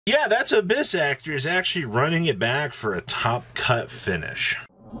Yeah, that's Abyss Actors actually running it back for a top cut finish.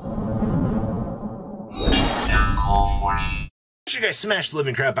 Make sure you guys smash the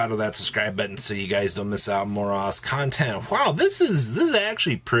living crap out of that subscribe button so you guys don't miss out on more awesome content. Wow, this is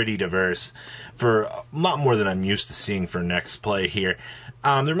actually pretty diverse for a lot more than I'm used to seeing for next play here.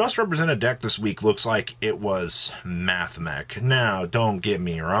 Their most represented deck this week looks like it was Mathmech. Now, don't get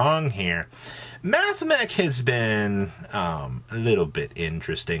me wrong here. Mathmech has been a little bit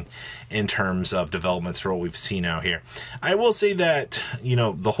interesting in terms of developments for what we've seen out here. I will say that, you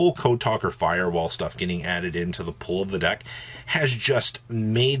know, the whole Code Talker Firewall stuff getting added into the pull of the deck has just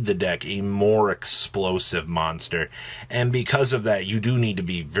made the deck a more explosive monster. And because of that, you do need to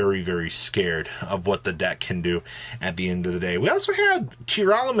be very, very scared of what the deck can do at the end of the day. We also had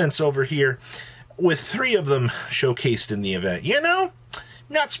Tearlaments over here with 3 of them showcased in the event. You know,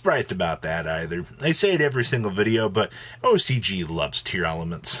 not surprised about that either. I say it every single video, but OCG loves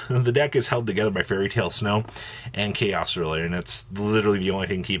Tearlaments. The deck is held together by Fairy Tale Snow and Chaos Ruler, and it's literally the only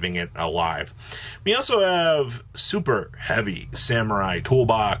thing keeping it alive. We also have Super Heavy Samurai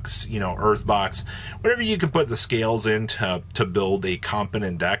Toolbox, you know, Earthbox, whatever you can put the scales in to build a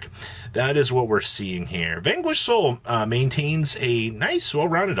competent deck. That is what we're seeing here. Vanquished Soul maintains a nice,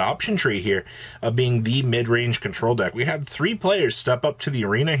 well-rounded option tree here of being the mid-range control deck. We had 3 players step up to the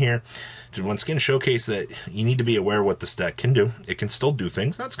arena here to once again showcase that you need to be aware of what this deck can do. It can still do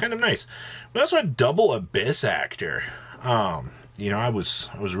things. That's kind of nice. We also had double Abyss Actor. You know, I was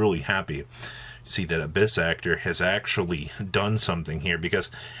really happy to see that Abyss Actor has actually done something here,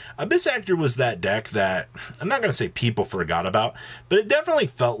 because Abyss Actor was that deck that I'm not going to say people forgot about, but it definitely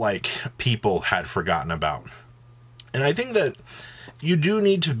felt like people had forgotten about. And I think that you do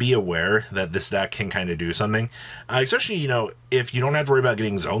need to be aware that this deck can kind of do something, especially, you know, if you don't have to worry about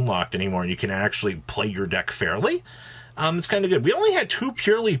getting zone locked anymore and you can actually play your deck fairly. It's kind of good. We only had 2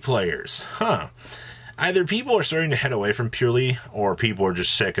 Purely players. Either people are starting to head away from Purely, or people are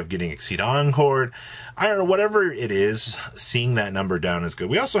just sick of getting Exceed Encore. I don't know, whatever it is, seeing that number down is good.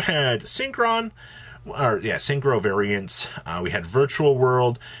 We also had Synchro variants. We had Virtual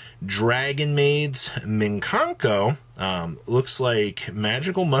World, Dragon Maids, Minkanko, looks like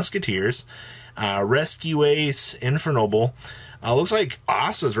Magical Musketeers, Rescue Ace, Infernoble. Looks like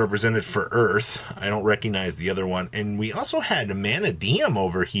Asa's represented for Earth. I don't recognize the other one. And we also had Manadeum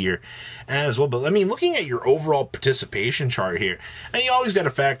over here as well. But, I mean, looking at your overall participation chart here, and you always got to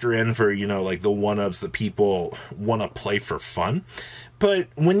factor in for, you know, like the one-ups that people want to play for fun. But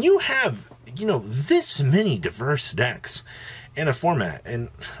when you have, you know, this many diverse decks in a format, and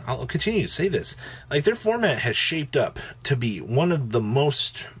I'll continue to say this, like, their format has shaped up to be one of the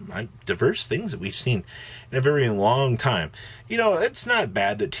most diverse things that we've seen in a very long time. You know, it's not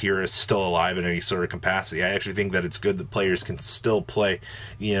bad that Tier is still alive in any sort of capacity. I actually think that it's good that players can still play,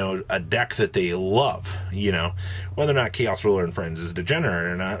 you know, a deck that they love, you know. Whether or not Chaos Ruler and Friends is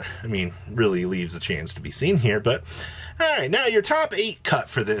degenerate or not, I mean, really leaves a chance to be seen here. But, alright, now your top 8 cut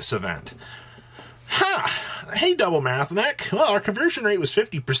for this event. Hey, Double Mathmech. Well, our conversion rate was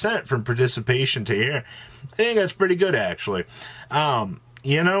 50% from participation to here. I think that's pretty good, actually.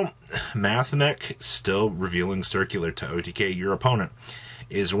 You know, Mathmech still revealing Circular to OTK your opponent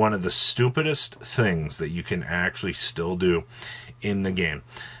is one of the stupidest things that you can actually still do in the game.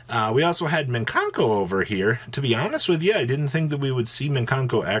 We also had Minkanko over here. To be honest with you, I didn't think that we would see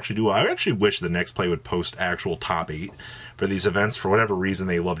Minkanko actually do well. I actually wish the next play would post actual top 8 for these events. For whatever reason,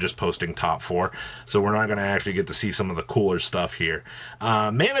 they love just posting top 4, so we're not going to actually get to see some of the cooler stuff here.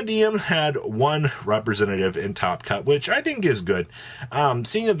 Manadeum had 1 representative in top cut, which I think is good.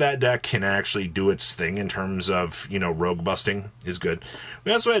 Seeing that that deck can actually do its thing in terms of, you know, rogue busting is good.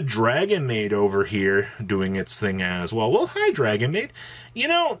 We also had Dragon Maid over here doing its thing as well. Well, hi, Dragon Maid. You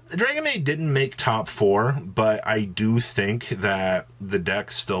know, Dragon Maid didn't make top 4, but I do think that the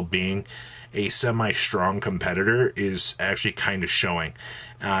deck still being a semi-strong competitor is actually kind of showing.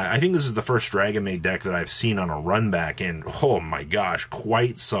 I think this is the first Dragon Maid deck that I've seen on a run back in, oh my gosh,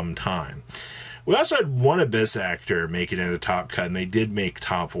 quite some time. We also had 1 Abyss Actor make it into top cut, and they did make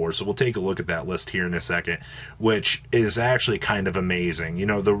top 4, so we'll take a look at that list here in a second, which is actually kind of amazing. You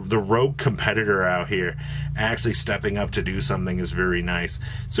know, the rogue competitor out here actually stepping up to do something is very nice.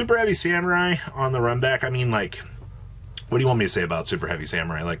 Super Heavy Samurai on the run back. I mean, like, what do you want me to say about Super Heavy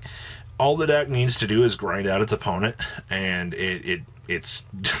Samurai? Like, all the deck needs to do is grind out its opponent, and it's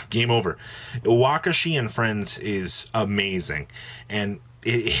game over. Wakashi and Friends is amazing, and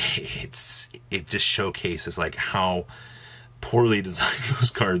it just showcases like how poorly designed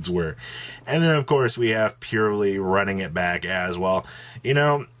those cards were. And then, of course, we have Purely running it back as well. You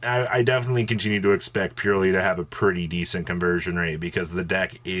know, I definitely continue to expect Purely to have a pretty decent conversion rate because the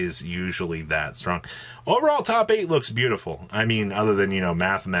deck is usually that strong. Overall, top 8 looks beautiful. I mean, other than, you know,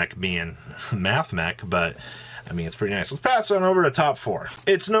 Mathmech being Mathmech, but I mean, it's pretty nice. Let's pass on over to top 4.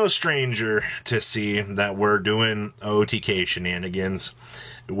 It's no stranger to see that we're doing OTK shenanigans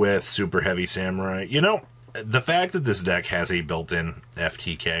with Super Heavy Samurai. You know, the fact that this deck has a built-in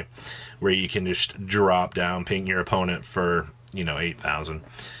FTK where you can just drop down, ping your opponent for, you know, 8,000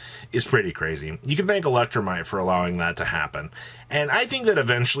 is pretty crazy. You can thank Electromite for allowing that to happen. And I think that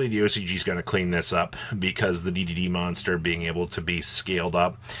eventually the OCG is going to clean this up because the DDD monster being able to be scaled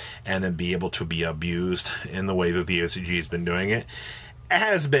up and then be able to be abused in the way that the OCG has been doing it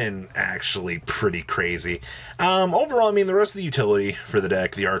has been actually pretty crazy. Overall, I mean, the rest of the utility for the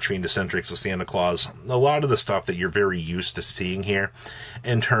deck, the Archery and Decentrix, the Santa Claus, a lot of the stuff that you're very used to seeing here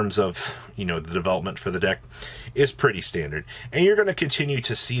in terms of, you know, the development for the deck is pretty standard. And you're going to continue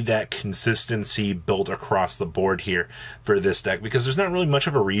to see that consistency built across the board here for this deck because there's not really much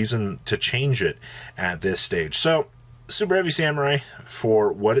of a reason to change it at this stage. So, Super Heavy Samurai,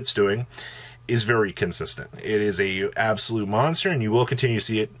 for what it's doing, is very consistent. It is a absolute monster, and you will continue to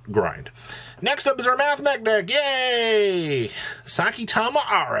see it grind. Next up is our Mathmech deck. Yay! Sakitama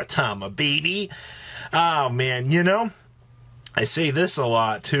Aratama, baby. Oh, man, you know, I say this a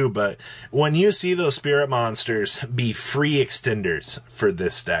lot, too, but when you see those spirit monsters be free extenders for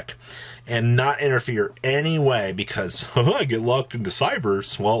this deck and not interfere any way because I get locked into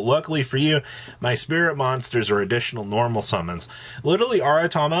Cyverse, well, luckily for you, my spirit monsters are additional normal summons. Literally,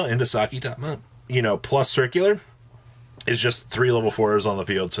 Aratama into Sakitama, you know, plus circular is just 3 level 4s on the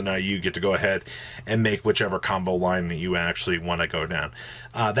field, so now you get to go ahead and make whichever combo line that you actually want to go down.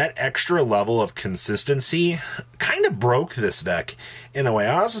 That extra level of consistency kind of broke this deck in a way.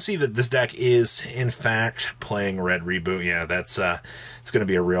 I also see that this deck is, in fact, playing Red Reboot. Yeah, that's it's going to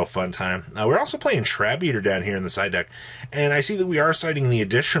be a real fun time. We're also playing Trap Eater down here in the side deck, and I see that we are citing the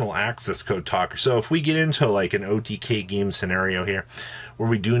additional access code talker. So if we get into like an OTK game scenario here, where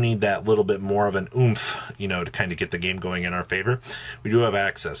we do need that little bit more of an oomph, you know, to kind of get the game going in our favor, we do have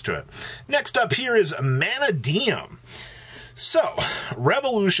access to it. Next up here is Manadeum. So,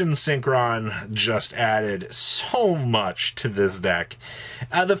 Revolution Synchron just added so much to this deck.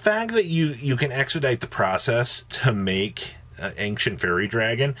 The fact that you can expedite the process to make Ancient Fairy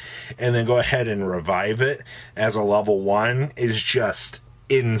Dragon and then go ahead and revive it as a level 1 is just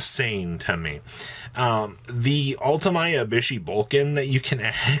insane to me. The Ultimaya Abishi Bulkin that you can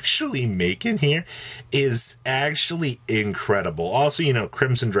actually make in here is actually incredible. Also, you know,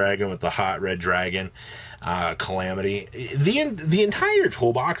 Crimson Dragon with the Hot Red Dragon, Calamity. The entire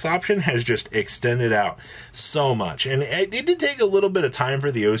toolbox option has just extended out so much, and it did take a little bit of time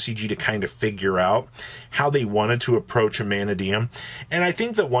for the OCG to kind of figure out how they wanted to approach a Manadeum, and I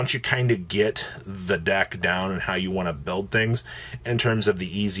think that once you kind of get the deck down and how you want to build things in terms of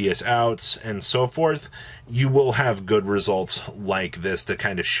the easiest outs and so forth, you will have good results like this to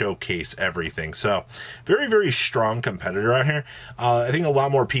kind of showcase everything. So, very, very strong competitor out here. I think a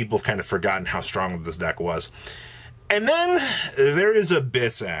lot more people have kind of forgotten how strong this deck was. And then there is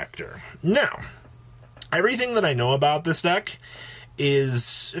Abyss Actor. Now, everything that I know about this deck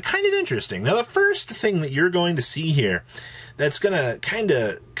is kind of interesting. Now, the first thing that you're going to see here that's going to kind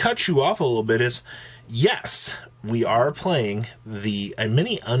of cut you off a little bit is, yes, we are playing the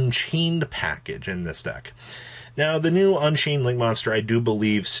mini Unchained package in this deck. Now, the new Unchained Link monster, I do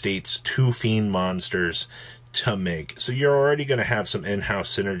believe, states 2 Fiend monsters to make. So you're already going to have some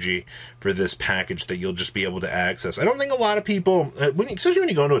in-house synergy for this package that you'll just be able to access. I don't think a lot of people, especially when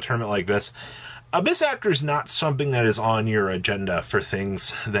you go into a tournament like this, Abyss Actor is not something that is on your agenda for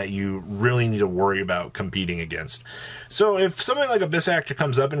things that you really need to worry about competing against. So if something like Abyss Actor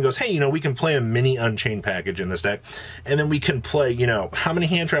comes up and goes, hey, you know, we can play a mini Unchained package in this deck, and then we can play, you know, how many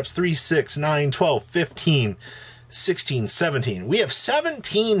hand traps? 3, 6, 9, 12, 15, 16, 17. We have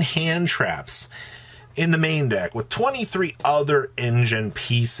 17 hand traps in the main deck with 23 other engine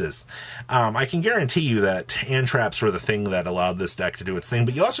pieces. I can guarantee you that hand traps were the thing that allowed this deck to do its thing,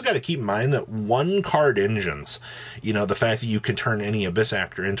 but you also got to keep in mind that 1-card engines, you know, the fact that you can turn any Abyss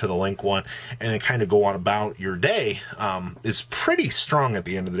Actor into the Link one and then kind of go on about your day is pretty strong at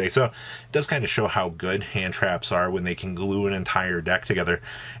the end of the day. So it does kind of show how good hand traps are when they can glue an entire deck together,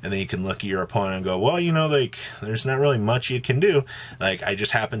 and then you can look at your opponent and go, well, you know, like, there's not really much you can do. Like, I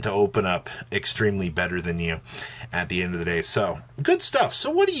just happen to open up extremely better than you at the end of the day. So, good stuff.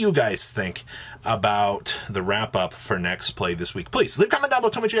 So what do you guys think about the wrap-up for next play this week? Please leave a comment down below,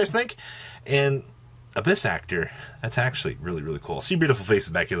 tell me what you guys think, and Abyss Actor. That's actually really, really cool. See your beautiful faces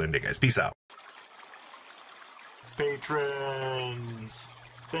back here later, guys. Peace out. Patrons,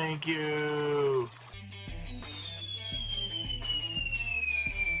 thank you.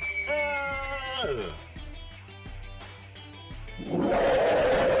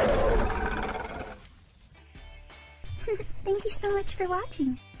 Thank you so much for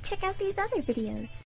watching. Check out these other videos.